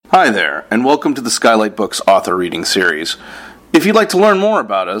Hi there, and welcome to the Skylight Books author reading series. If you'd like to learn more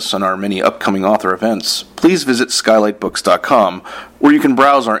about us and our many upcoming author events, please visit skylightbooks.com, where you can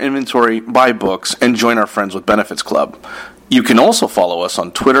browse our inventory, buy books, and join our Friends with Benefits Club. You can also follow us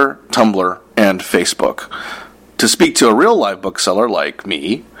on Twitter, Tumblr, and Facebook. To speak to a real live bookseller like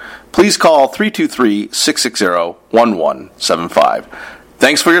me, please call 323-660-1175.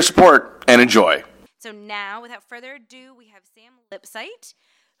 Thanks for your support, and enjoy. So now, without further ado, we have Sam Lipsyte,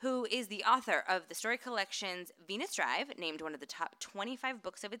 who is the author of the story collections Venus Drive, named one of the top 25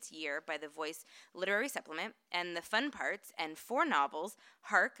 books of its year by the Voice Literary Supplement, and The Fun Parts, and 4 novels,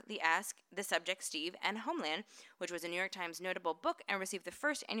 Hark, The Ask, The Subject, Steve, and Homeland, which was a New York Times notable book and received the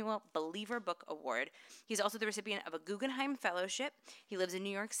first annual Believer Book Award. He's also the recipient of a Guggenheim Fellowship. He lives in New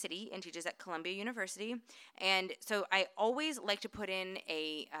York City and teaches at Columbia University. And so I always like to put in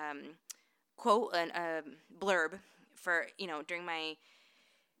a quote, a blurb for, during my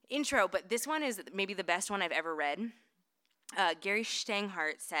intro, but this one is maybe the best one I've ever read. Gary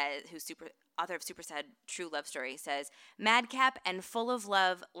Steinhardt says, who's author of Super Sad True Love Story, says, madcap and full of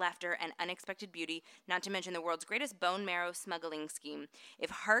love, laughter, and unexpected beauty, not to mention the world's greatest bone marrow smuggling scheme. If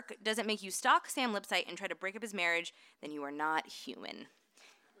Hark doesn't make you stalk Sam Lipsyte and try to break up his marriage, then you are not human.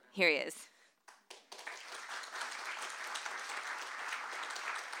 Here he is.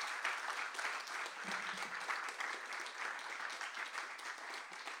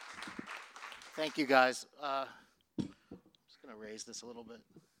 Thank you, guys. I'm just going to raise this a little bit.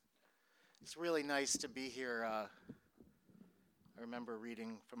 It's really nice to be here. I remember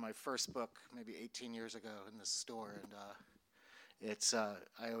reading from my first book maybe 18 years ago in this store, and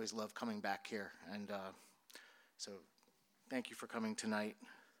I always love coming back here. And so thank you for coming tonight.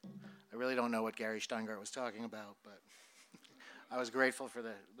 I really don't know what Gary Steinhardt was talking about, but I was grateful for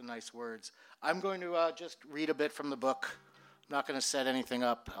the nice words. I'm going to just read a bit from the book. I'm not going to set anything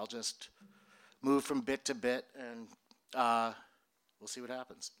up. I'll just move from bit to bit, and we'll see what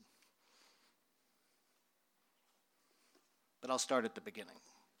happens. But I'll start at the beginning.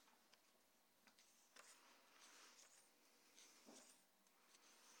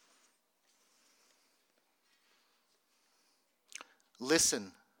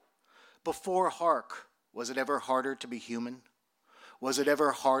 Listen, before Hark, was it ever harder to be human? Was it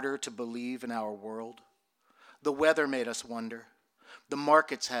ever harder to believe in our world? The weather made us wonder. The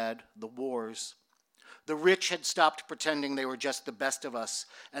markets had, the wars. The rich had stopped pretending they were just the best of us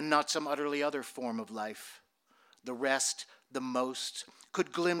and not some utterly other form of life. The rest, the most,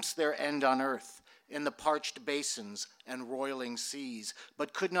 could glimpse their end on earth in the parched basins and roiling seas,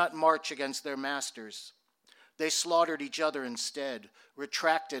 but could not march against their masters. They slaughtered each other instead,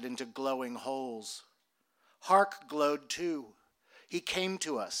 retracted into glowing holes. Hark glowed too. He came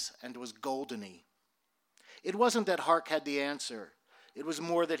to us and was goldeny. It wasn't that Hark had the answer. It was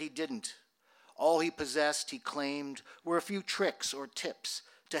more that he didn't. All he possessed, he claimed, were a few tricks or tips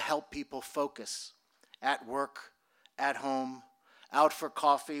to help people focus. At work, at home, out for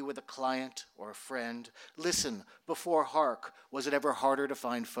coffee with a client or a friend. Listen, before Hark, was it ever harder to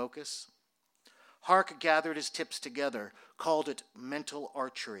find focus? Hark gathered his tips together, called it mental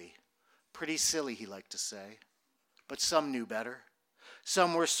archery. Pretty silly, he liked to say. But some knew better.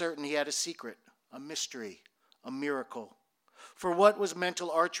 Some were certain he had a secret, a mystery, a miracle. For what was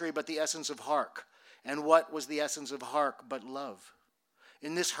mental archery but the essence of Hark? And what was the essence of Hark but love?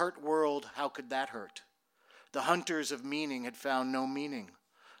 In this hurt world, how could that hurt? The hunters of meaning had found no meaning.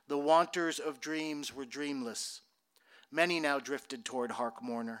 The wanters of dreams were dreamless. Many now drifted toward Hark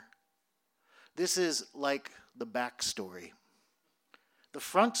Mourner. This is like the backstory. The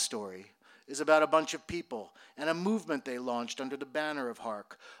front story is about a bunch of people and a movement they launched under the banner of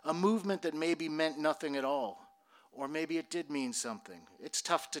Hark, a movement that maybe meant nothing at all. Or maybe it did mean something. It's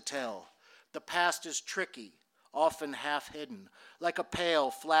tough to tell. The past is tricky, often half-hidden, like a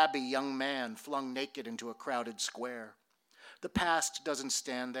pale, flabby young man flung naked into a crowded square. The past doesn't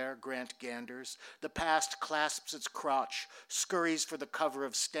stand there, Grant Ganders. The past clasps its crotch, scurries for the cover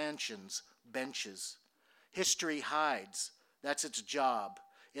of stanchions, benches. History hides. That's its job.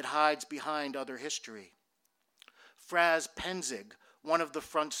 It hides behind other history. Fraz Penzig, one of the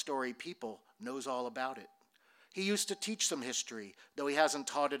front story people, knows all about it. He used to teach some history, though he hasn't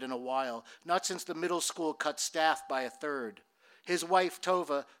taught it in a while, not since the middle school cut staff by a third. His wife,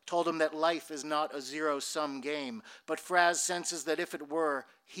 Tova, told him that life is not a zero-sum game, but Fraz senses that if it were,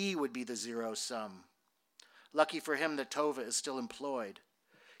 he would be the zero-sum. Lucky for him that Tova is still employed.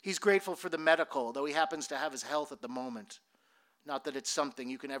 He's grateful for the medical, though he happens to have his health at the moment. Not that it's something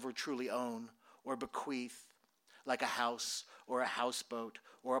you can ever truly own or bequeath, like a house or a houseboat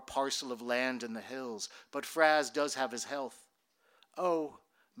or a parcel of land in the hills, but Fraz does have his health. Oh,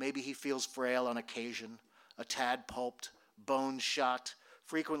 Maybe he feels frail on occasion, a tad pulped, bones shot,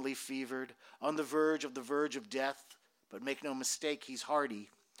 frequently fevered, on the verge of death, but make no mistake, he's hardy.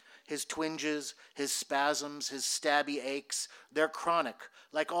 His twinges, his spasms, his stabby aches, they're chronic,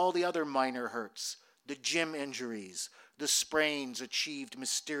 like all the other minor hurts, the gym injuries, the sprains achieved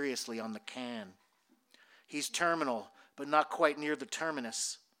mysteriously on the can. He's terminal, but not quite near the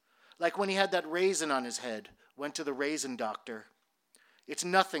terminus. Like when he had that raisin on his head, went to the raisin doctor. It's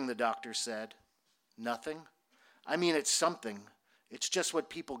nothing, the doctor said. Nothing? I mean, it's something. It's just what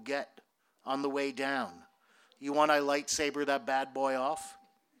people get on the way down. You want I lightsaber that bad boy off?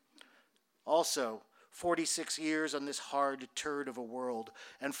 Also, 46 years on this hard turd of a world,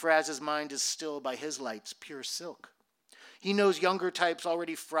 and Fraz's mind is still, by his lights, pure silk. He knows younger types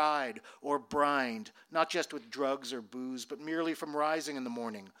already fried or brined, not just with drugs or booze, but merely from rising in the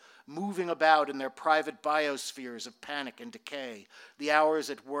morning, moving about in their private biospheres of panic and decay, the hours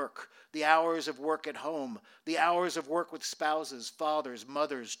at work, the hours of work at home, the hours of work with spouses, fathers,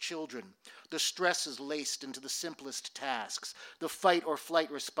 mothers, children, the stresses laced into the simplest tasks, the fight or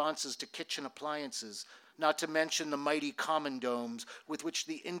flight responses to kitchen appliances, not to mention the mighty common domes with which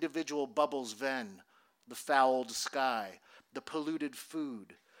the individual bubbles ven, the fouled sky, the polluted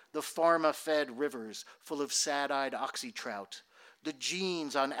food, the pharma-fed rivers full of sad-eyed oxytrout, the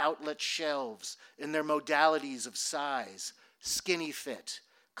jeans on outlet shelves in their modalities of size, skinny fit,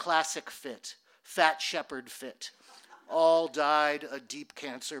 classic fit, fat shepherd fit, all dyed a deep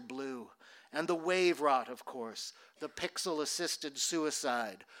cancer blue. And the wave rot, of course, the pixel-assisted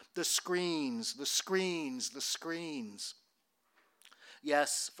suicide, the screens, the screens, the screens.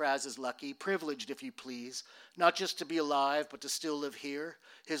 Yes, Fraz is lucky, privileged if you please, not just to be alive, but to still live here,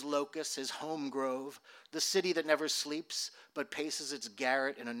 his locus, his home grove, the city that never sleeps, but paces its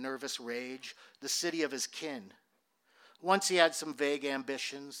garret in a nervous rage, the city of his kin. Once he had some vague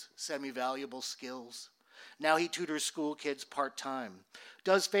ambitions, semi-valuable skills. Now he tutors school kids part-time,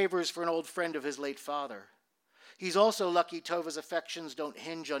 does favors for an old friend of his late father. He's also lucky Tova's affections don't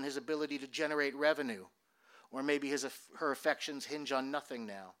hinge on his ability to generate revenue. Or maybe her affections hinge on nothing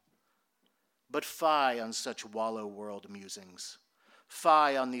now. But fie on such wallow world musings.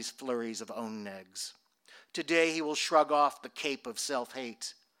 Fie on these flurries of own negs. Today he will shrug off the cape of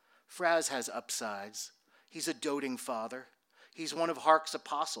self-hate. Fraz has upsides. He's a doting father. He's one of Hark's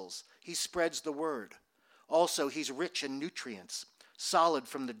apostles. He spreads the word. Also, he's rich in nutrients, solid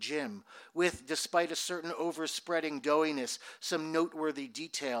from the gym, with, despite a certain overspreading doughiness, some noteworthy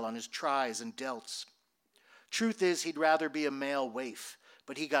detail on his tries and delts. Truth is, he'd rather be a male waif,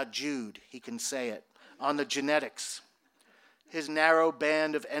 but he got Jude, he can say it, on the genetics. His narrow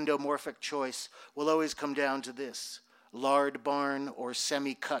band of endomorphic choice will always come down to this, lard barn or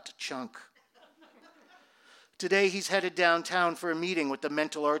semi-cut chunk. Today he's headed downtown for a meeting with the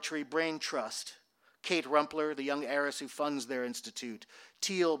Mental Archery Brain Trust. Kate Rumpler, the young heiress who funds their institute,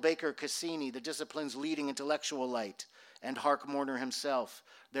 Teal Baker Cassini, the discipline's leading intellectual light, and Hark Mourner himself,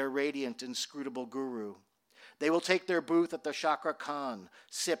 their radiant, inscrutable guru. They will take their booth at the Chakra Khan,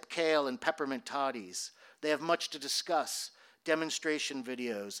 sip kale and peppermint toddies. They have much to discuss, demonstration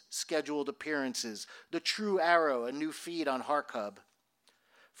videos, scheduled appearances, the True Arrow, a new feed on Hark Hub.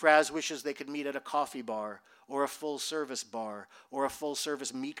 Fraz wishes they could meet at a coffee bar, or a full-service bar, or a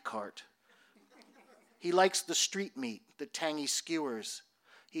full-service meat cart. He likes the street meat, the tangy skewers.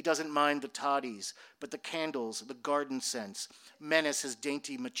 He doesn't mind the toddies, but the candles, the garden scents, menace his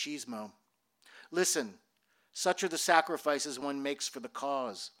dainty machismo. Listen, such are the sacrifices one makes for the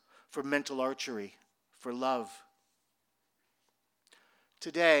cause, for mental archery, for love.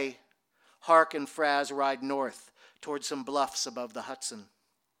 Today, Hark and Fraz ride north toward some bluffs above the Hudson.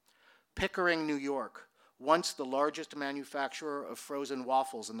 Pickering, New York, once the largest manufacturer of frozen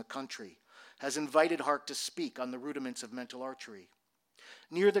waffles in the country, has invited Hark to speak on the rudiments of mental archery.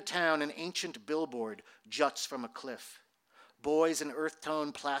 Near the town, an ancient billboard juts from a cliff. Boys in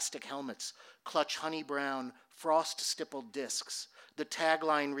earth-tone plastic helmets clutch honey-brown, frost-stippled discs. The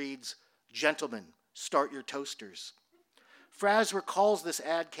tagline reads, "Gentlemen, start your toasters." Fraz recalls this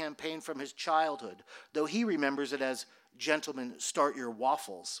ad campaign from his childhood, though he remembers it as, "Gentlemen, start your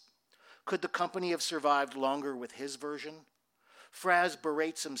waffles." Could the company have survived longer with his version? Fraz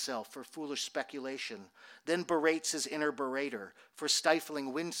berates himself for foolish speculation, then berates his inner berater for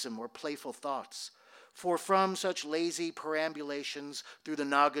stifling winsome or playful thoughts. For from such lazy perambulations through the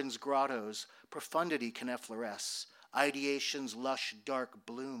noggin's grottos, profundity can effloresce, ideation's lush, dark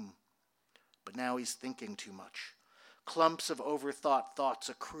bloom. But now he's thinking too much. Clumps of overthought thoughts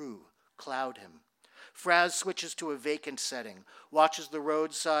accrue, cloud him. Fraz switches to a vacant setting, watches the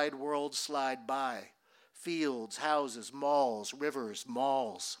roadside world slide by. Fields, houses, malls, rivers,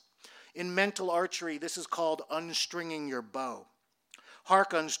 malls. In mental archery, this is called unstringing your bow.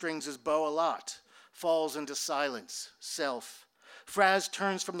 Hark unstrings his bow a lot, falls into silence, self. Fraz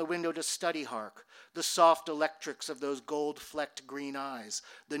turns from the window to study Hark, the soft electrics of those gold-flecked green eyes,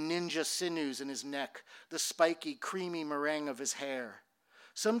 the ninja sinews in his neck, the spiky, creamy meringue of his hair.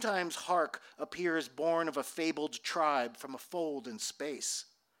 Sometimes Hark appears born of a fabled tribe from a fold in space.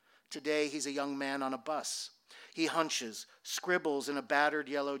 Today he's a young man on a bus. He hunches, scribbles in a battered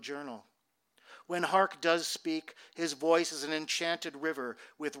yellow journal. When Hark does speak, his voice is an enchanted river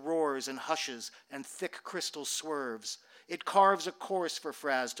with roars and hushes and thick crystal swerves. It carves a course for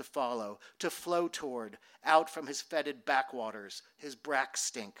Fraz to follow, to flow toward, out from his fetid backwaters, his brack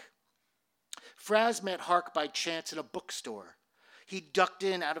stink. Fraz met Hark by chance in a bookstore. He ducked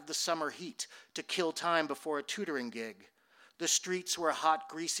in out of the summer heat to kill time before a tutoring gig. The streets were a hot,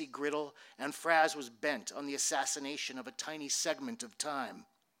 greasy griddle, and Fraz was bent on the assassination of a tiny segment of time.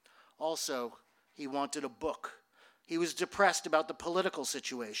 Also, he wanted a book. He was depressed about the political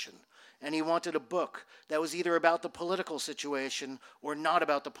situation, and he wanted a book that was either about the political situation or not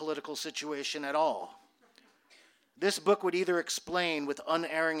about the political situation at all. This book would either explain with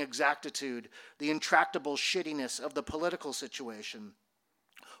unerring exactitude the intractable shittiness of the political situation,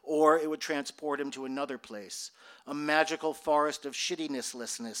 or it would transport him to another place, a magical forest of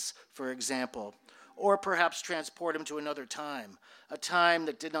shittinesslessness, for example, or perhaps transport him to another time, a time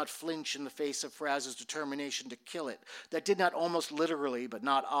that did not flinch in the face of Fraz's determination to kill it, that did not almost literally, but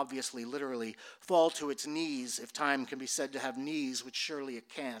not obviously literally, fall to its knees, if time can be said to have knees, which surely it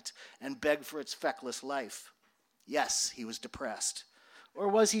can't, and beg for its feckless life. Yes, he was depressed. Or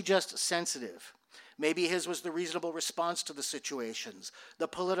was he just sensitive? Maybe his was the reasonable response to the situations, the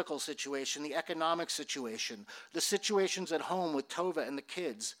political situation, the economic situation, the situations at home with Tova and the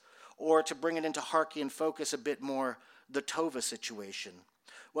kids, or to bring it into Harkian focus a bit more, the Tova situation,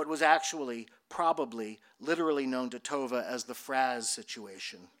 what was actually, probably, literally known to Tova as the Fraz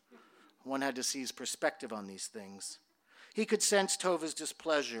situation. One had to seize perspective on these things. He could sense Tova's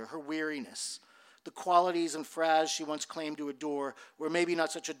displeasure, her weariness. The qualities in Fraz she once claimed to adore were maybe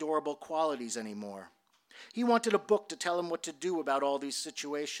not such adorable qualities anymore. He wanted a book to tell him what to do about all these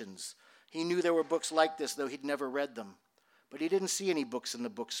situations. He knew there were books like this, though he'd never read them. But he didn't see any books in the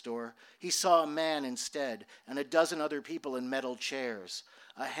bookstore. He saw a man instead, and a dozen other people in metal chairs.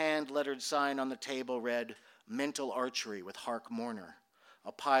 A hand-lettered sign on the table read, "Mental Archery with Hark Mourner."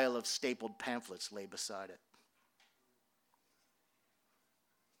 A pile of stapled pamphlets lay beside it.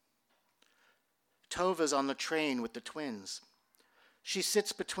 Tova's on the train with the twins. She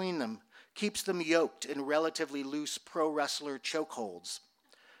sits between them, keeps them yoked in relatively loose pro-wrestler chokeholds.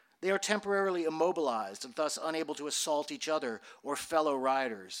 They are temporarily immobilized and thus unable to assault each other or fellow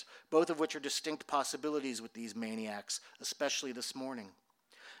riders, both of which are distinct possibilities with these maniacs, especially this morning.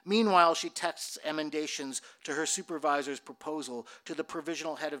 Meanwhile, she texts emendations to her supervisor's proposal to the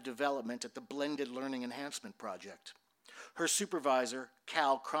provisional head of development at the Blended Learning Enhancement Project. Her supervisor,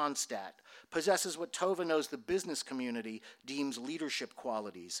 Cal Kronstadt, possesses what Tova knows the business community deems leadership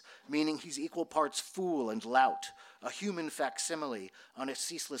qualities, meaning he's equal parts fool and lout, a human facsimile on a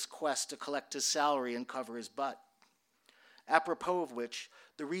ceaseless quest to collect his salary and cover his butt. Apropos of which,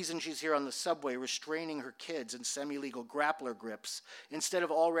 the reason she's here on the subway restraining her kids in semi-legal grappler grips instead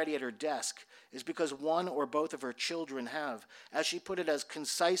of already at her desk is because one or both of her children have, as she put it as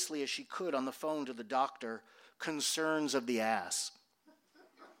concisely as she could on the phone to the doctor, concerns of the ass.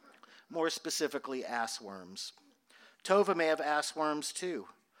 More specifically, ass worms. Tova may have ass worms too.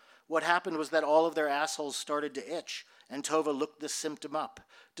 What happened was that all of their assholes started to itch, and Tova looked this symptom up,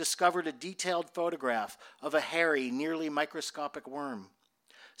 discovered a detailed photograph of a hairy, nearly microscopic worm.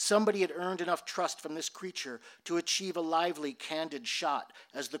 Somebody had earned enough trust from this creature to achieve a lively, candid shot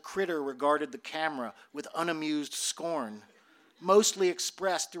as the critter regarded the camera with unamused scorn, mostly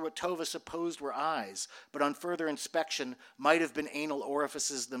expressed through what Tova supposed were eyes, but on further inspection might have been anal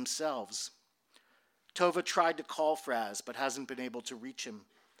orifices themselves. Tova tried to call Fraz, but hasn't been able to reach him.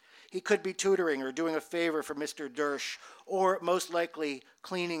 He could be tutoring or doing a favor for Mr. Dersh, or most likely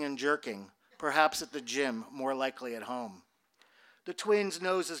cleaning and jerking, perhaps at the gym, more likely at home. The twins'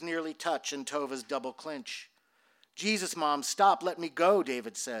 noses nearly touch and Tova's double clinch. "Jesus, Mom, stop, let me go,"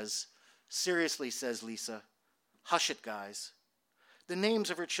 David says. "Seriously," says Lisa. "Hush it, guys." The names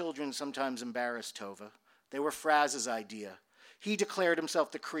of her children sometimes embarrassed Tova. They were Fraz's idea. He declared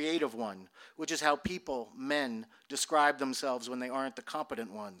himself the creative one, which is how people, men, describe themselves when they aren't the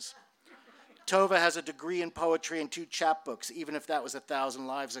competent ones. Tova has a degree in poetry and 2 chapbooks, even if that was 1,000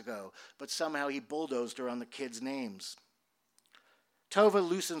 lives ago, but somehow he bulldozed her on the kids' names. Tova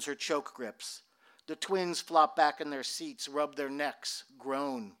loosens her choke grips. The twins flop back in their seats, rub their necks,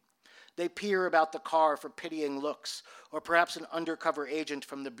 groan. They peer about the car for pitying looks, or perhaps an undercover agent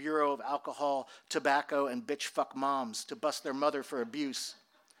from the Bureau of Alcohol, Tobacco, and Bitch Fuck Moms to bust their mother for abuse.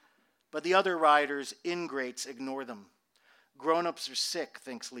 But the other riders, ingrates, ignore them. Grown-ups are sick,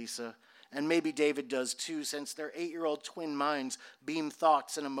 thinks Lisa, and maybe David does too, since their 8-year-old twin minds beam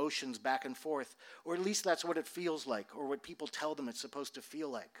thoughts and emotions back and forth, or at least that's what it feels like, or what people tell them it's supposed to feel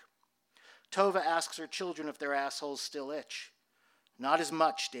like. Tova asks her children if their assholes still itch. Not as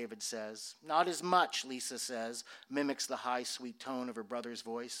much, David says. Not as much, Lisa says, mimics the high, sweet tone of her brother's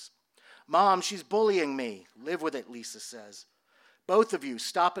voice. Mom, she's bullying me. Live with it, Lisa says. Both of you,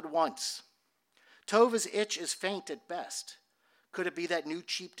 stop at once. Tova's itch is faint at best. Could it be that new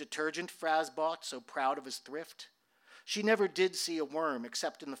cheap detergent Fraz bought, so proud of his thrift? She never did see a worm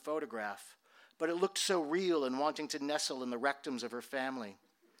except in the photograph, but it looked so real and wanting to nestle in the rectums of her family.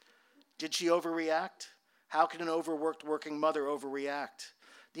 Did she overreact? How can an overworked working mother overreact?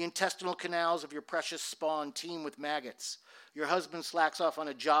 The intestinal canals of your precious spawn teem with maggots. Your husband slacks off on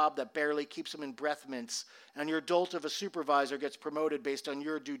a job that barely keeps him in breath mints, and your dolt of a supervisor gets promoted based on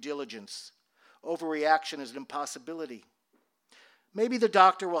your due diligence. Overreaction is an impossibility. Maybe the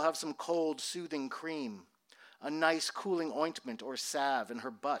doctor will have some cold, soothing cream. A nice cooling ointment or salve in her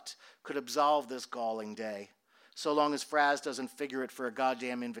butt could absolve this galling day, so long as Fraz doesn't figure it for a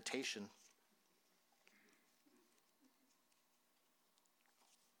goddamn invitation.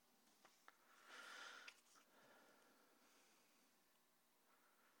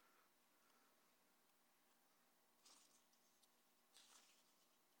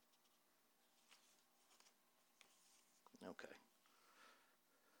 Okay.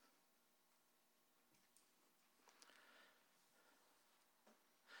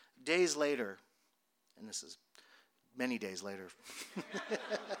 Days later, and this is many days later,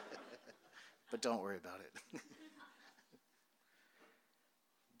 but don't worry about it.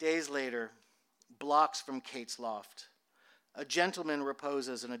 Days later, blocks from Kate's loft, a gentleman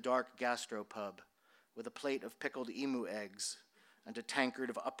reposes in a dark gastropub with a plate of pickled emu eggs and a tankard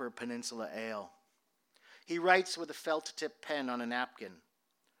of Upper Peninsula ale. He writes with a felt-tip pen on a napkin.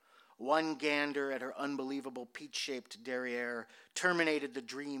 One gander at her unbelievable peach-shaped derriere terminated the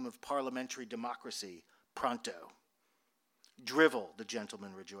dream of parliamentary democracy pronto. Drivel, the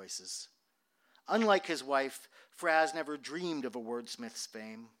gentleman rejoices. Unlike his wife, Fraz never dreamed of a wordsmith's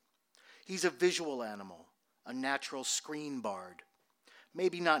fame. He's a visual animal, a natural screen bard.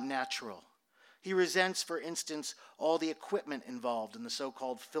 Maybe not natural. He resents, for instance, all the equipment involved in the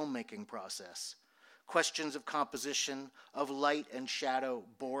so-called filmmaking process. Questions of composition, of light and shadow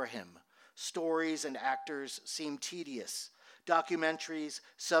bore him. Stories and actors seem tedious. Documentaries,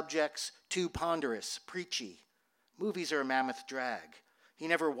 subjects, too ponderous, preachy. Movies are a mammoth drag. He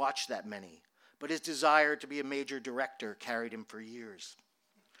never watched that many, but his desire to be a major director carried him for years.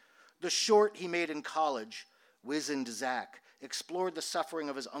 The short he made in college, Wizened Zach, explored the suffering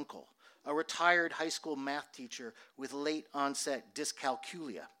of his uncle, a retired high school math teacher with late-onset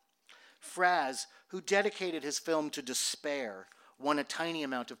dyscalculia. Fraz, who dedicated his film to despair, won a tiny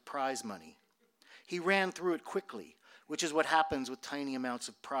amount of prize money. He ran through it quickly, which is what happens with tiny amounts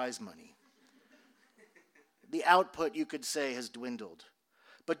of prize money. The output, you could say, has dwindled.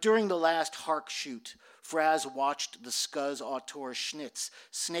 But during the last Hark shoot, Fraz watched the Scuzz auteur Schnitz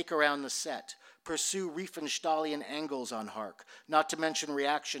snake around the set, pursue Riefenstahlian angles on Hark, not to mention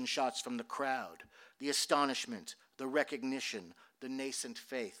reaction shots from the crowd, the astonishment, the recognition, the nascent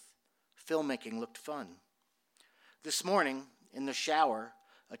faith. Filmmaking looked fun. This morning, in the shower,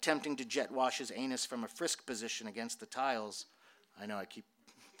 attempting to jet wash his anus from a frisk position against the tiles, I know I keep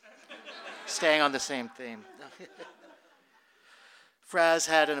staying on the same theme. Fraz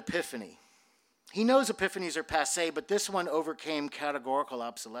had an epiphany. He knows epiphanies are passé, but this one overcame categorical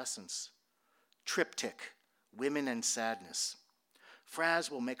obsolescence. Triptych, Women and Sadness. Fraz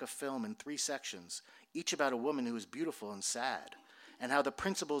will make a film in 3 sections, each about a woman who is beautiful and sad, and how the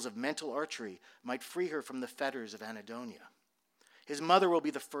principles of mental archery might free her from the fetters of anhedonia. His mother will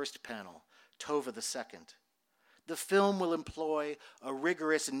be the first panel, Tova the second. The film will employ a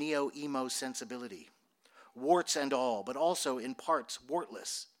rigorous neo-emo sensibility, warts and all, but also in parts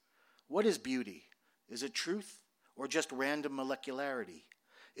wartless. What is beauty? Is it truth or just random molecularity?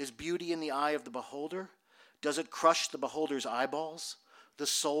 Is beauty in the eye of the beholder? Does it crush the beholder's eyeballs, the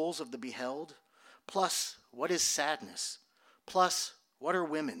souls of the beheld? Plus, what is sadness? Plus, what are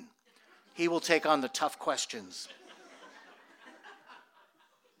women? He will take on the tough questions.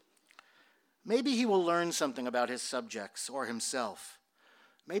 Maybe he will learn something about his subjects or himself.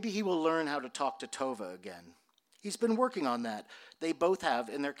 Maybe he will learn how to talk to Tova again. He's been working on that. They both have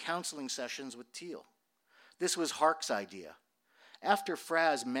in their counseling sessions with Teal. This was Hark's idea. After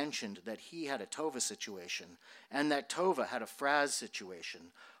Fraz mentioned that he had a Tova situation and that Tova had a Fraz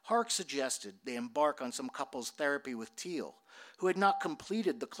situation, Hark suggested they embark on some couples therapy with Teal, who had not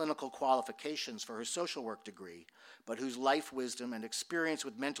completed the clinical qualifications for her social work degree, but whose life wisdom and experience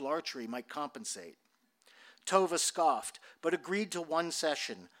with mental archery might compensate. Tova scoffed, but agreed to one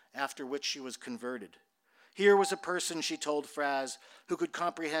session, after which she was converted. Here was a person, she told Fraz, who could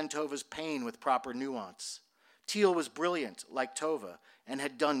comprehend Tova's pain with proper nuance. Teal was brilliant, like Tova, and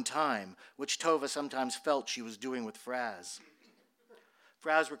had done time, which Tova sometimes felt she was doing with Fraz.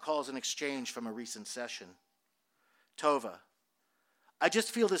 Fraz recalls an exchange from a recent session. Tova, I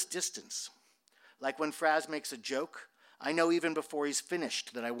just feel this distance. Like when Fraz makes a joke, I know even before he's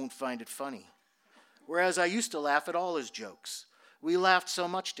finished that I won't find it funny. Whereas I used to laugh at all his jokes. We laughed so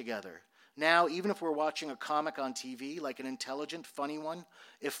much together. Now, even if we're watching a comic on TV, like an intelligent, funny one,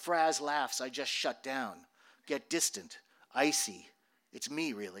 if Fraz laughs, I just shut down. Get distant, icy. It's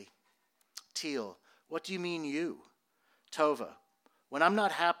me, really. Teal, what do you mean you? Tova, when I'm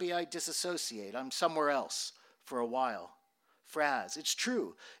not happy, I disassociate. I'm somewhere else for a while. Fraz, it's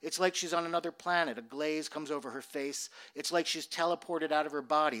true. It's like she's on another planet. A glaze comes over her face. It's like she's teleported out of her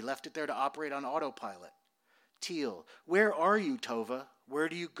body, left it there to operate on autopilot. Teal, where are you, Tova? Where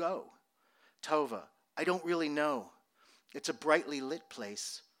do you go? Tova, I don't really know. It's a brightly lit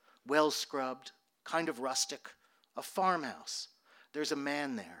place, well scrubbed, kind of rustic, a farmhouse. There's a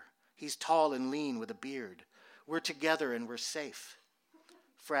man there. He's tall and lean with a beard. We're together and we're safe.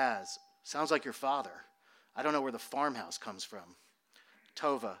 Fraz, sounds like your father. I don't know where the farmhouse comes from.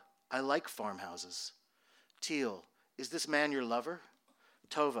 Tova, I like farmhouses. Teal, is this man your lover?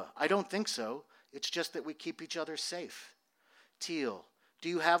 Tova, I don't think so. It's just that we keep each other safe. Teal, do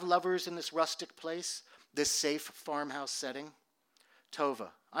you have lovers in this rustic place, this safe farmhouse setting? Tova,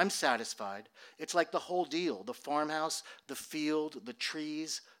 I'm satisfied. It's like the whole deal, the farmhouse, the field, the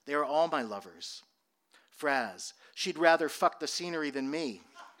trees, they are all my lovers. Fraz, she'd rather fuck the scenery than me.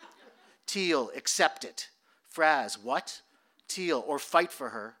 Teal, accept it. Fraz, what? Teal, or fight for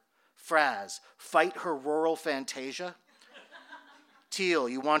her. Fraz, fight her rural fantasia. Teal,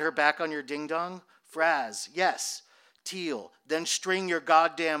 you want her back on your ding-dong? Fraz, yes. Teal, then string your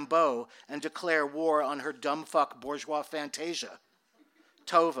goddamn bow and declare war on her dumbfuck bourgeois fantasia.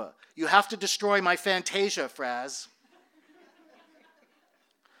 Tova, you have to destroy my fantasia, Fraz.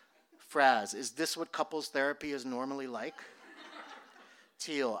 Fraz, is this what couples therapy is normally like?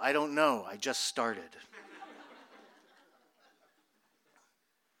 Teal, I don't know. I just started.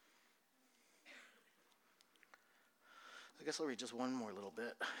 I guess I'll read just one more little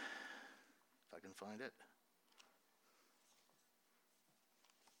bit, if I can find it.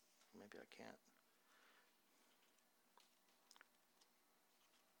 Maybe I can't.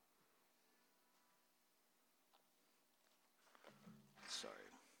 Sorry.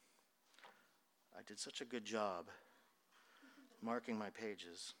 I did such a good job marking my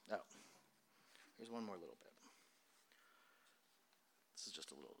pages. Oh, here's one more little bit. This is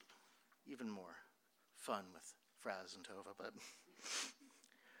just a little, even more fun with Fraz and Tova, but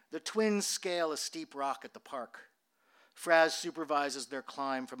the twins scale a steep rock at the park. Fraz supervises their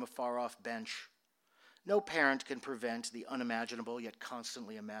climb from a far-off bench. No parent can prevent the unimaginable yet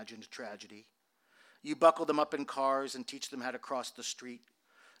constantly imagined tragedy. You buckle them up in cars and teach them how to cross the street.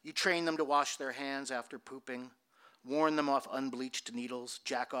 You train them to wash their hands after pooping, warn them off unbleached needles,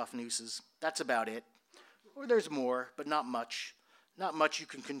 jack-off nooses. That's about it. Or there's more, but not much. Not much you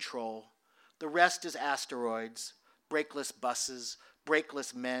can control. The rest is asteroids, brakeless buses,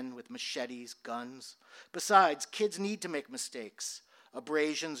 brakeless men with machetes, guns. Besides, kids need to make mistakes.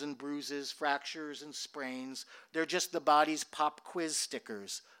 Abrasions and bruises, fractures and sprains. They're just the body's pop quiz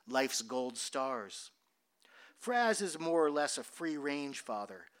stickers, life's gold stars. Fraz is more or less a free-range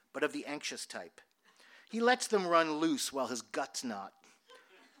father, but of the anxious type. He lets them run loose while his gut's not.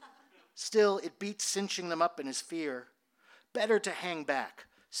 Still, it beats cinching them up in his fear. Better to hang back,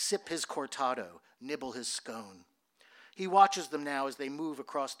 sip his cortado, nibble his scone. He watches them now as they move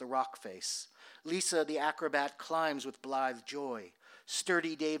across the rock face. Lisa, the acrobat, climbs with blithe joy.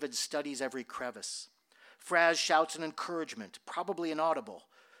 Sturdy David studies every crevice. Fraz shouts an encouragement, probably inaudible,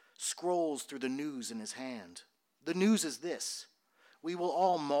 scrolls through the news in his hand. The news is this: we will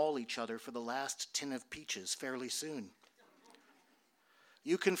all maul each other for the last tin of peaches fairly soon.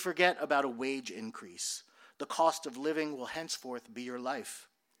 You can forget about a wage increase. The cost of living will henceforth be your life.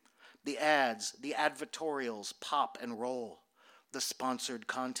 The ads, the advertorials pop and roll. The sponsored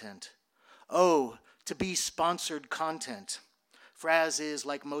content. Oh, to be sponsored content. Fraz is,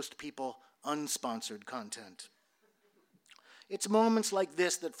 like most people, unsponsored content. It's moments like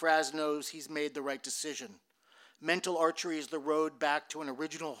this that Fraz knows he's made the right decision. Mental archery is the road back to an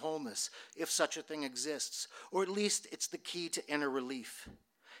original wholeness, if such a thing exists, or at least it's the key to inner relief.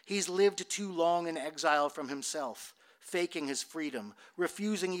 He's lived too long in exile from himself, faking his freedom,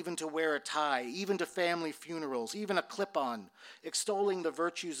 refusing even to wear a tie, even to family funerals, even a clip-on, extolling the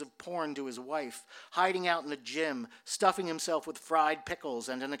virtues of porn to his wife, hiding out in the gym, stuffing himself with fried pickles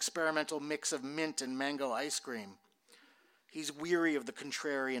and an experimental mix of mint and mango ice cream. He's weary of the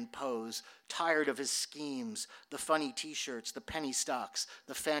contrarian pose, tired of his schemes, the funny t-shirts, the penny stocks,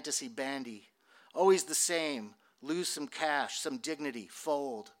 the fantasy bandy. Always the same, lose some cash, some dignity,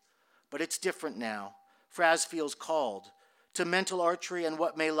 fold. But it's different now. Fraz feels called to mental archery and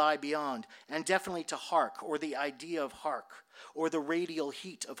what may lie beyond, and definitely to hark, or the idea of hark, or the radial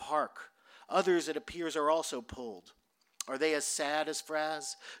heat of hark. Others, it appears, are also pulled. Are they as sad as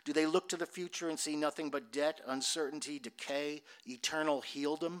Fraz? Do they look to the future and see nothing but debt, uncertainty, decay, eternal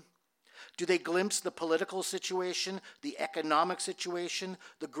healdom? Do they glimpse the political situation, the economic situation,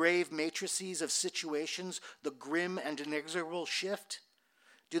 the grave matrices of situations, the grim and inexorable shift?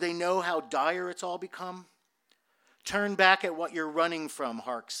 Do they know how dire it's all become? Turn back at what you're running from,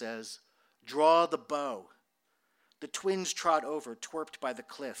 Hark says. Draw the bow. The twins trot over, twerped by the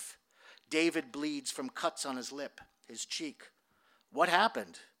cliff. David bleeds from cuts on his lip, his cheek. What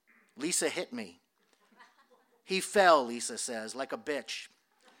happened? Lisa hit me. He fell, Lisa says, like a bitch.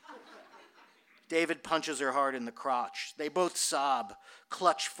 David punches her hard in the crotch. They both sob,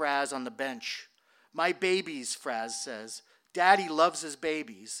 clutch Fraz on the bench. My babies, Fraz says. Daddy loves his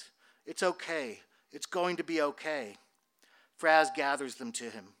babies. It's okay. It's going to be okay. Fraz gathers them to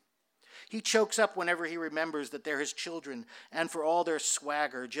him. He chokes up whenever he remembers that they're his children, and for all their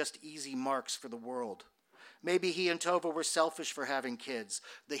swagger, just easy marks for the world. Maybe he and Tova were selfish for having kids,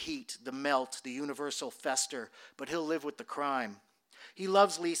 the heat, the melt, the universal fester, but he'll live with the crime. He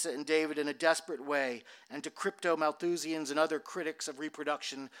loves Lisa and David in a desperate way, and to crypto-Malthusians and other critics of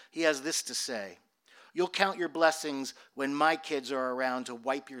reproduction, he has this to say. You'll count your blessings when my kids are around to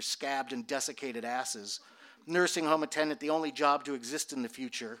wipe your scabbed and desiccated asses. Nursing home attendant, the only job to exist in the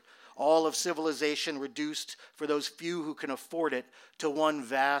future. All of civilization reduced, for those few who can afford it, to one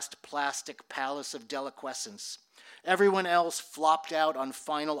vast plastic palace of deliquescence. Everyone else flopped out on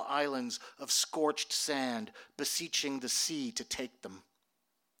final islands of scorched sand, beseeching the sea to take them.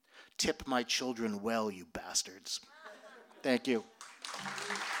 Tip my children well, you bastards. Thank you.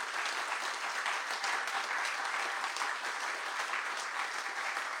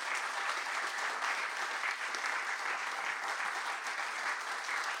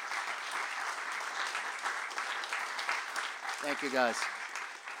 Thank you, guys.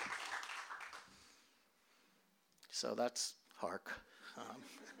 So that's Hark.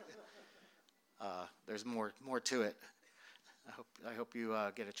 There's more to it. I hope you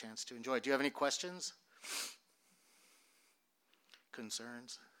get a chance to enjoy it. Do you have any questions?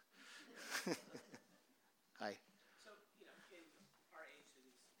 Concerns? Hi. So, in our age that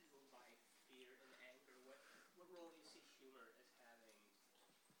is ruled by fear and anger, what role do you see humor as having?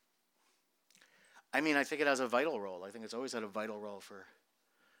 I mean, I think it has a vital role. I think it's always had a vital role for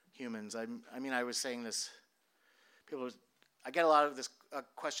humans. I was saying this. I get a lot of this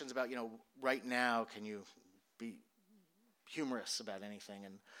questions about, right now, can you be humorous about anything?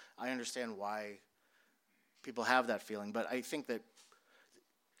 And I understand why people have that feeling, but I think that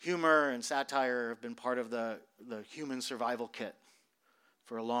humor and satire have been part of the human survival kit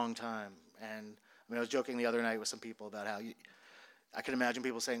for a long time. And I was joking the other night with some people about how I can imagine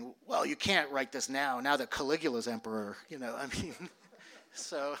people saying, well, you can't write this now that Caligula's emperor,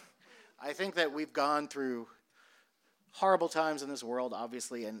 So I think that we've gone through horrible times in this world,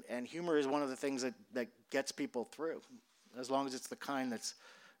 obviously, and humor is one of the things that gets people through, as long as it's the kind that's,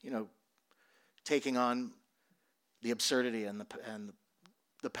 taking on the absurdity and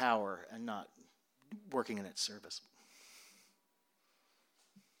the power and not working in its service.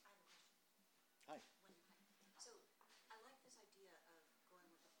 Hi. So I like this idea of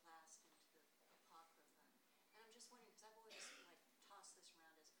going with the past into the apocrypha, and I'm just wondering, because I've always tossed this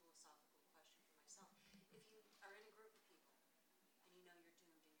around as a philosophical question for myself. If you are in a group of people and you know you're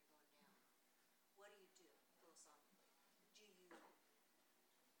doomed and you're going down, what do you do philosophically? Do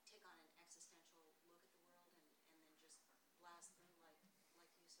you take on an existential look at the world and then just blast through like you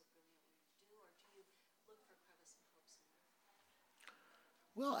so brilliantly do, or do you look for crevice and hopes in it?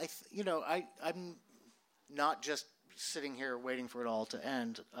 Well, I'm not just sitting here waiting for it all to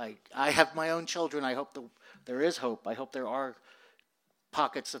end. I have my own children. I hope there is hope. I hope there are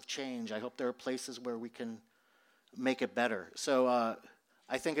pockets of change. I hope there are places where we can make it better. So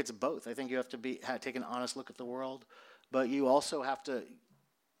I think it's both. I think you have to take an honest look at the world, but you also have to,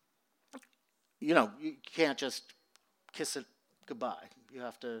 you can't just kiss it goodbye. You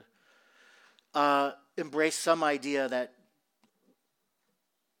have to embrace some idea that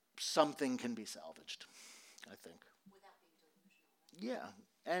something can be salvaged, I think. Without being delusional.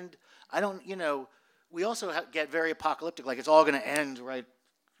 Yeah, and I don't, we also get very apocalyptic, like it's all going to end right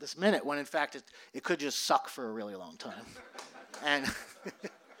this minute, when in fact it could just suck for a really long time. And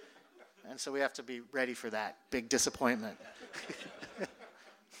and so we have to be ready for that big disappointment.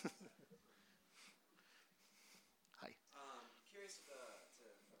 Hi. Curious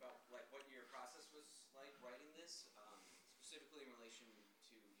about like what your process was like writing this, specifically in relation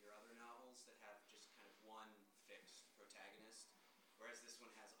to your other novels that have just kind of one fixed protagonist, whereas this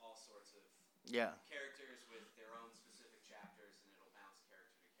one has all sorts of Yeah. characters with their own specific chapters, and it'll bounce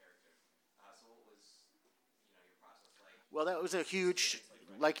character to character. So what was your process like? Well, that was a huge,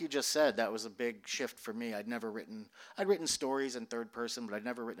 like you just said, that was a big shift for me. I'd written stories in third person, but I'd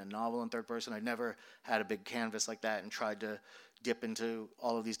never written a novel in third person. I'd never had a big canvas like that and tried to dip into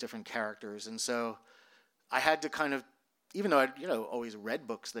all of these different characters. And so I had to kind of, even though I'd always read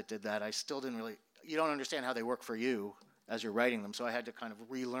books that did that, I still didn't really, you don't understand how they work for you as you're writing them. So I had to kind of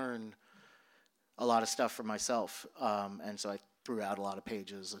relearn a lot of stuff for myself. And so I threw out a lot of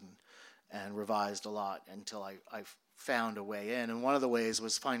pages and revised a lot until I found a way in. And one of the ways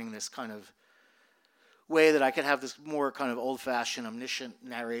was finding this kind of way that I could have this more kind of old-fashioned omniscient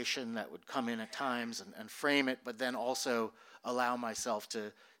narration that would come in at times and frame it, but then also allow myself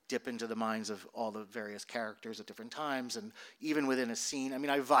to dip into the minds of all the various characters at different times. And even within a scene,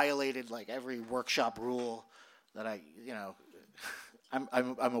 I violated like every workshop rule that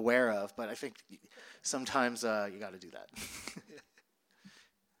I'm aware of, but I think sometimes you got to do that.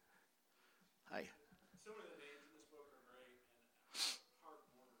 Hi. Some of the names in this book are great, and Hark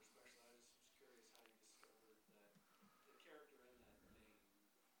Warner especially. I was just curious how you discovered the character in that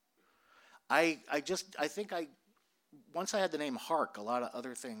name. Once I had the name Hark, a lot of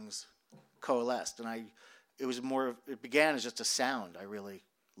other things coalesced, and it began as just a sound. I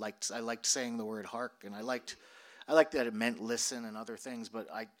liked saying the word hark, and I liked that it meant listen and other things, but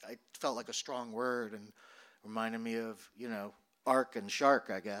I felt like a strong word and reminded me of, ark and shark,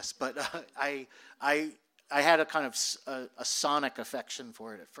 I guess. But I had a kind of a sonic affection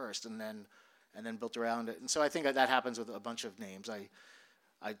for it at first, and then built around it. And so I think that happens with a bunch of names.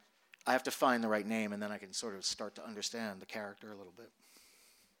 I have to find the right name, and then I can sort of start to understand the character a little bit.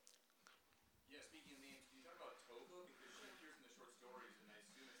 Yeah, speaking of names, can you talk about Tova? Because she appears in the short stories, and I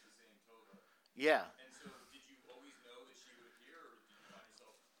assume it's the same Tova. Yeah. And so did you always know that she would appear, or did you find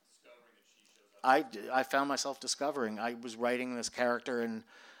yourself discovering that she shows up? I found myself discovering. I was writing this character, and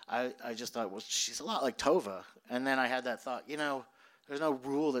I just thought, well, she's a lot like Tova. And then I had that thought, there's no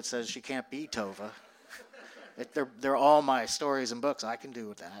rule that says she can't be Tova. They're all my stories and books. I can do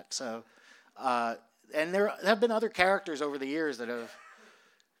with that. So, and there have been other characters over the years that have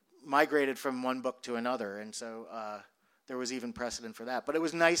migrated from one book to another, and so there was even precedent for that. But it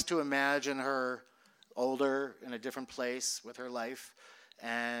was nice to imagine her older in a different place with her life,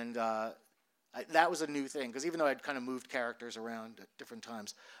 and that was a new thing, because even though I'd kind of moved characters around at different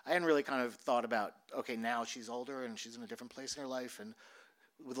times, I hadn't really kind of thought about, okay, now she's older and she's in a different place in her life, and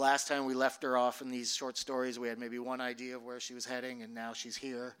the last time we left her off in these short stories, we had maybe one idea of where she was heading, and now she's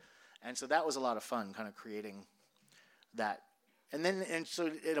here. And so that was a lot of fun, kind of creating that. And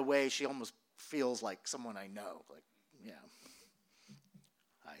so in a way, she almost feels like someone I know. Like, yeah.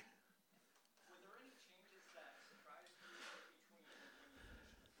 Hi. Were there any changes that surprised you between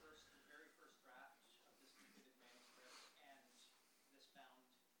when you finished the very first draft of this completed manuscript and this bound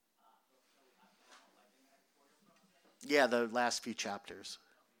book that we have now, like in the editorial process? Yeah, the last few chapters.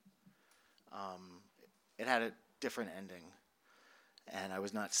 It had a different ending, and I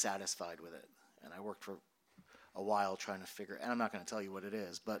was not satisfied with it. And I worked for a while trying to figure, and I'm not going to tell you what it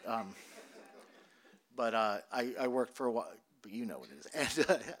is, but I worked for a while, but you know what it is.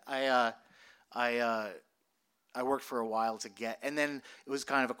 And I worked for a while to get, and then it was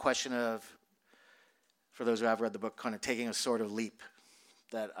kind of a question of, for those who have read the book, kind of taking a sort of leap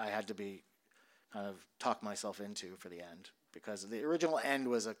that I had to be kind of talk myself into for the end, because the original end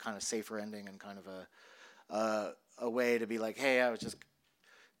was a kind of safer ending and kind of a way to be like, hey, I was just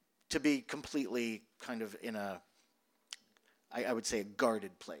to be completely kind of in I would say a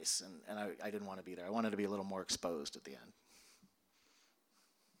guarded place, and I didn't want to be there. I wanted to be a little more exposed at the end.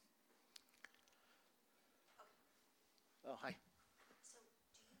 Oh, hi. So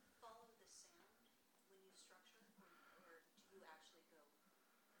do you follow the sound when you structure, or do you actually go,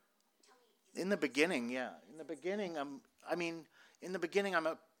 tell me. In the beginning, yeah. In the beginning,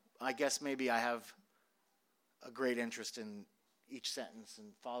 I guess maybe I have a great interest in each sentence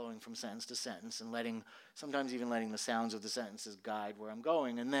and following from sentence to sentence and sometimes even letting the sounds of the sentences guide where I'm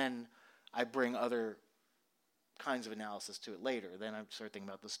going. And then I bring other kinds of analysis to it later. Then I start thinking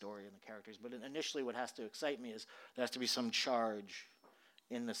about the story and the characters. But initially what has to excite me is there has to be some charge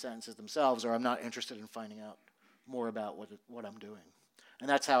in the sentences themselves, or I'm not interested in finding out more about what I'm doing. And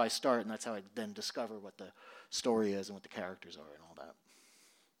that's how I start, and that's how I then discover what the story is and what the characters are and all that.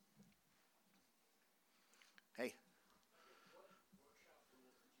 Hey.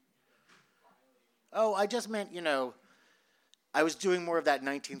 Oh, I just meant, I was doing more of that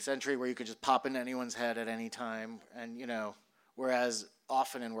 19th century where you could just pop into anyone's head at any time. And, whereas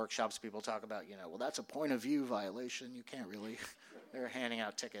often in workshops people talk about, well, that's a point of view violation. You can't really. They're handing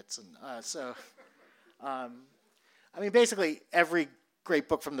out tickets. And basically every great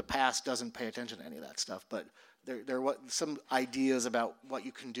book from the past doesn't pay attention to any of that stuff. But there are some ideas about what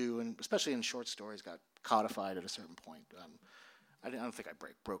you can do, and especially in short stories, got codified at a certain point. I don't think I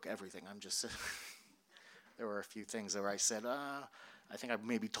broke everything. I'm just... There were a few things where I said, I think I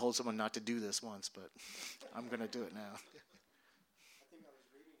maybe told someone not to do this once, but I'm going to do it now. I think I was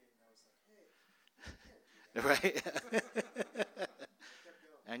reading it and I was like, hey, Right?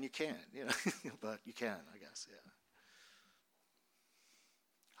 And you can't, but you can, I guess, yeah.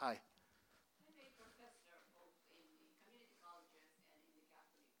 Hi. I'm a professor both in the community colleges and in the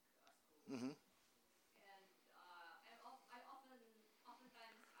Catholic schools. Mm-hmm.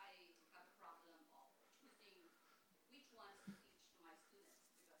 Oftentimes I have a problem of choosing which ones to teach to my students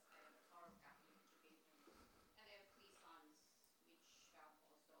because I have a thorough Catholic education, and I have 3 sons which have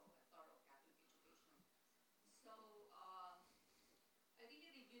also a thorough Catholic education. So I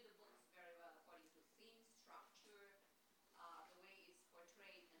really review the books very well according to theme, structure, the way it's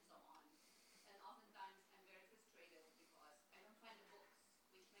portrayed, and so on. And oftentimes I'm very frustrated because I don't find the books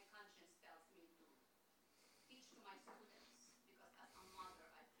which my conscience tells me to teach to my students, because as a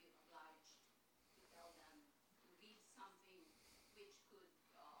mother I feel obliged to tell them to read something which could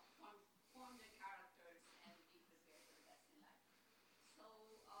form their characters and be prepared for the best in life. So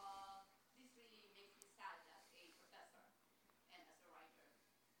this really makes me sad as a professor and as a writer.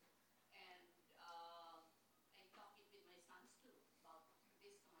 And I talk it with my sons too, about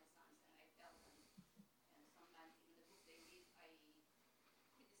this to my sons, and I tell them. And sometimes even the book they read, I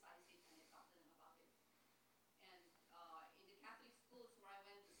criticize it and I talk to them about it. And in the Catholic schools where I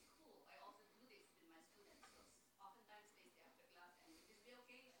went to school, I also do this with my students. So oftentimes they say after class, and would this be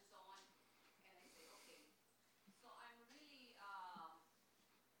okay? And so on. And I say, okay. So I'm really,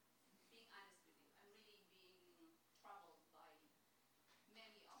 being honest with you, I'm really being troubled by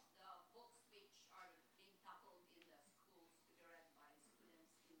many of the books which are being tackled in the schools to be read by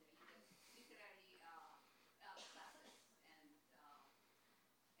students in the literary classes. And I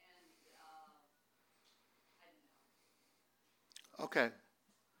don't know. Okay.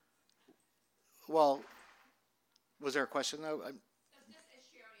 Well, was there a question, though? That's just a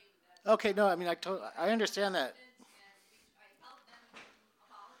sharing that. Okay, no, I understand that. And which I help them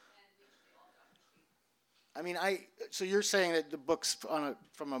about, and which they also appreciate. So you're saying that the book's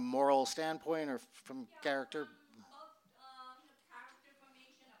from a moral standpoint or from character? About character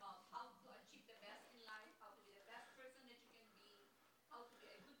formation, about how to achieve the best in life, how to be the best person that you can be, how to be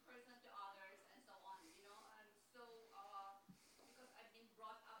a good person to others, and so on. And so because I've been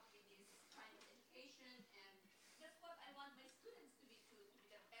brought up with this kind of education, and that's what I want my students to be too, to be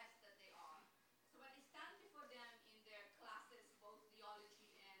the best that they are. So when I stand before them in their classes, both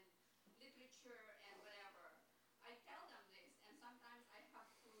theology and literature and whatever, I tell them this, and sometimes I have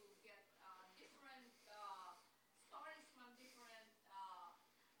to get different stories from different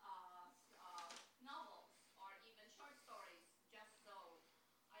novels or even short stories, just so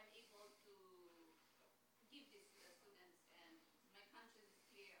I'm able to give this to the students, and my conscience is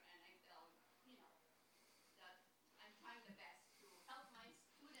clear, and I feel, that I'm trying the best to help my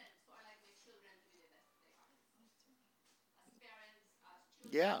students, who are like my children, to be the best that they are. As parents, as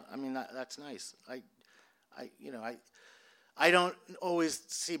children. Yeah, that's nice. I don't always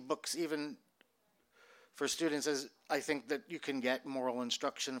see books, even for students, as I think that you can get moral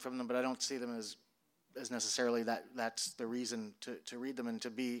instruction from them, but I don't see them as necessarily that's the reason to read them, and to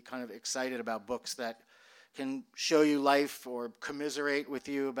be kind of excited about books that can show you life or commiserate with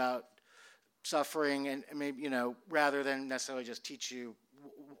you about suffering, and maybe, rather than necessarily just teach you,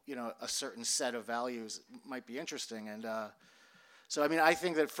 a certain set of values might be interesting. And so, I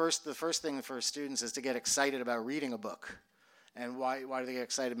think that the first thing for students is to get excited about reading a book. And why do they get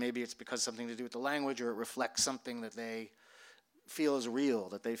excited? Maybe it's because something to do with the language, or it reflects something that they feel is real,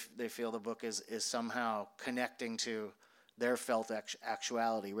 that they feel the book is somehow connecting to their felt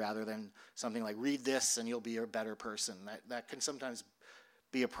actuality, rather than something like read this and you'll be a better person. That can sometimes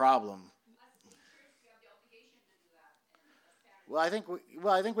be a problem. Well, I think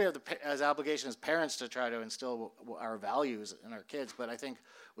we have as obligation as parents to try to instill our values in our kids, but I think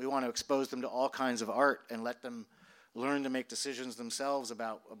we want to expose them to all kinds of art and let them learn to make decisions themselves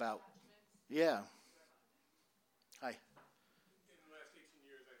about. Yeah. Hi. In the last 18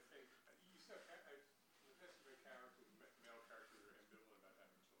 years, I think you said the best of male characters are ambivalent about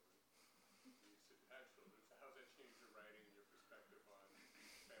having children. You said you had children. So how's that changed your writing and your perspective on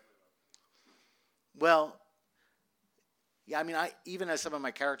family life? Well. Yeah, I mean, even as some of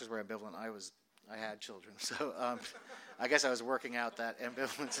my characters were ambivalent, I had children, so I guess I was working out that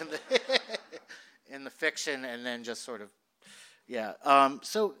ambivalence in the fiction, and then just sort of, yeah.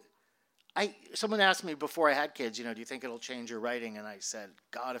 So, someone asked me before I had kids, do you think it'll change your writing? And I said,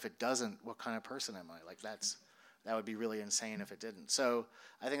 God, if it doesn't, what kind of person am I? Like that would be really insane if it didn't. So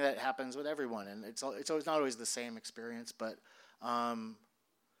I think that happens with everyone, and it's always not always the same experience, but.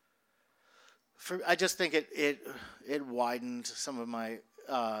 I just think it widened some of my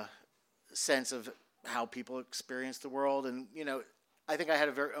sense of how people experience the world, and I think I had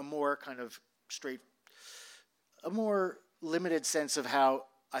a more kind of a more limited sense of how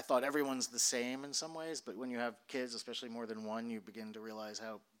I thought everyone's the same in some ways. But when you have kids, especially more than one, you begin to realize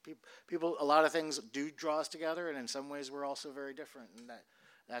how people a lot of things do draw us together, and in some ways we're also very different, and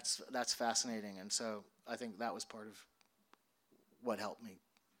that's fascinating. And so I think that was part of what helped me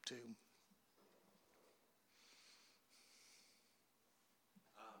too.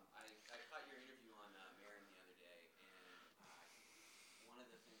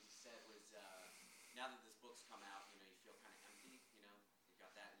 Now that this book's come out, you feel kind of empty, you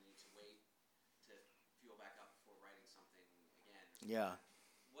got that, and you need to wait to fuel back up before writing something again. Yeah.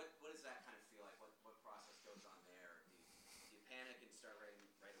 What does that kind of feel like? What process goes on there? Do you panic and start writing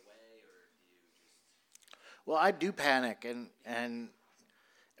right away, or do you just... Well, I do panic,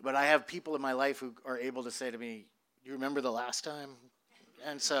 but I have people in my life who are able to say to me, "Do you remember the last time?"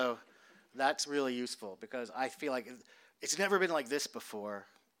 And so that's really useful, because I feel like it's never been like this before.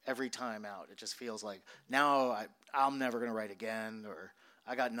 Every time out, it just feels like now I'm never going to write again, or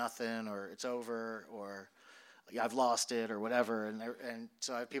I got nothing, or it's over, or I've lost it, or whatever. And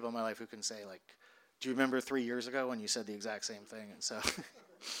so I have people in my life who can say, like, "Do you remember 3 years ago when you said the exact same thing?" And so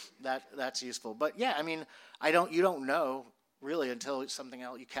that's useful. But yeah, I mean, you don't know really until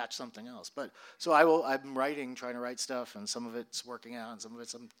you catch something else. But so I'm trying to write stuff, and some of it's working out, and some of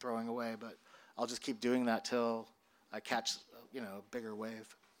it's I'm throwing away. But I'll just keep doing that till I catch a bigger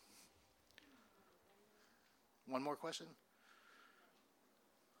wave. One more question?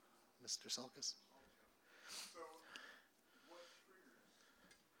 Mr. Sulkus? So, what triggers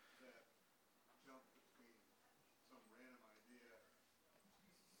that jump between some random idea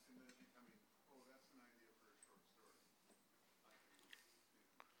and then becoming, oh, that's an idea for a short story?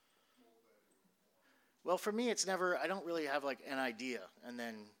 Mold that into a form. Well, for me, I don't really have like an idea and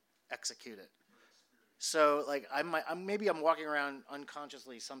then execute it. So, like, maybe I'm walking around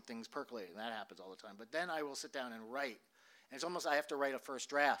unconsciously, something's percolating. That happens all the time. But then I will sit down and write. And it's almost I have to write a first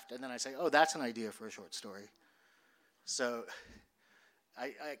draft. And then I say, oh, that's an idea for a short story. So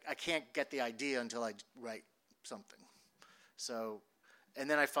I can't get the idea until I write something. So, and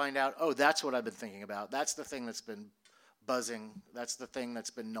then I find out, oh, that's what I've been thinking about. That's the thing that's been buzzing. That's the thing that's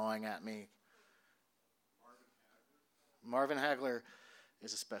been gnawing at me. Marvin Hagler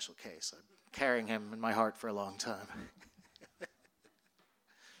is a special case. I'm carrying him in my heart for a long time.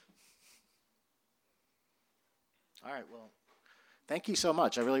 All right, well, thank you so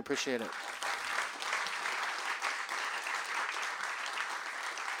much. I really appreciate it.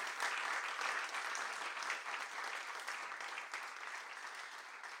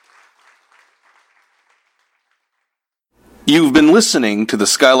 You've been listening to the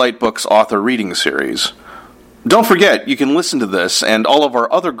Skylight Books author reading series. Don't forget, you can listen to this and all of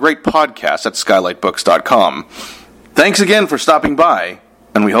our other great podcasts at skylightbooks.com. Thanks again for stopping by,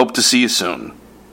 and we hope to see you soon.